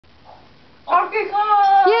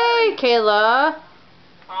AKICON! Yay, Kayla!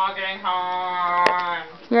 AKICON!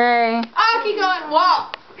 Yay! AKICON!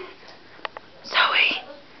 Walk! Zoe,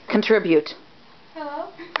 contribute. Hello?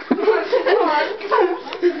 There's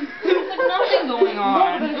nothing going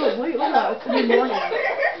on. Wait, look at it's in the morning.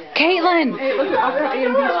 Caitlin! Hey, look at I've got A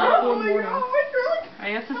and B till 4 in the morning. I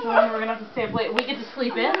guess this is when we're gonna have to stay up late. We get to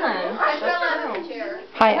sleep in then. I fell out of the chair.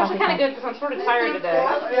 Hi, It's actually kind of good because I'm sort of tired today.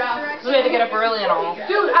 Because we had to get up early and all.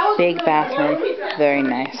 Dude, I was Big bathroom. Very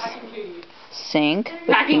nice. Sink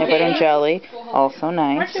with peanut butter and jelly. Also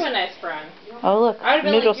nice. Aren't you a nice friend? Oh look, I would have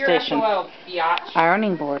been noodle like, you're station. SOL, biatch.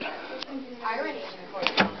 Ironing board.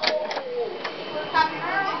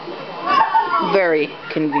 Very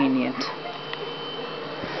convenient.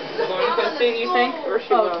 Going to go soon, you think? Or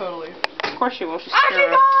she will? totally. Of course she will. She's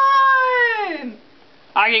scared. AKICON!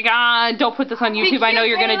 AKICON! Don't put this on YouTube. I know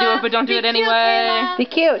you're gonna do it, but don't do it anyway. Be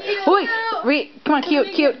cute. Wait, come on, cute.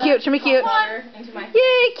 Show me cute.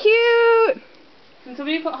 Yay, cute. Can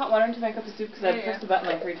somebody put hot water into my cup of soup? Because I've pressed the button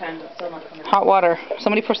like 3 times. It's still not coming. Hot water.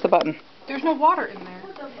 Somebody push the button. There's no water in there.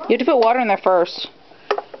 You have to put water in there first.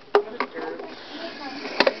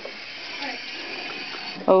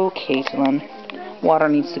 Oh, Caitlin. Water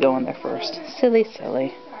needs to go in there first. Silly.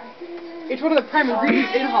 It's one of the prime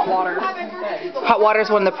ingredients in hot water. Hot water is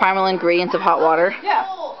one of the primal ingredients of hot water. Yeah.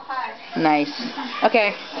 Nice.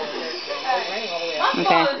 Okay. My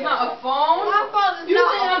phone is not a phone. My phone is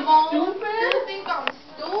not a phone. Stupid. You think I'm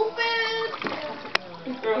stupid?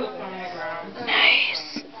 Throw the phone on the ground.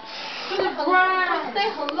 Nice. To the ground. Say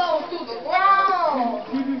hello to the ground.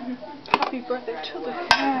 Happy birthday to the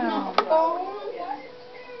ground.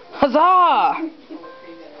 Huzzah!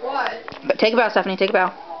 What? But take a bow, Stephanie. Take a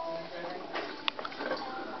bow.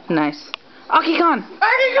 Nice. AKICON!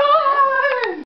 AKICON!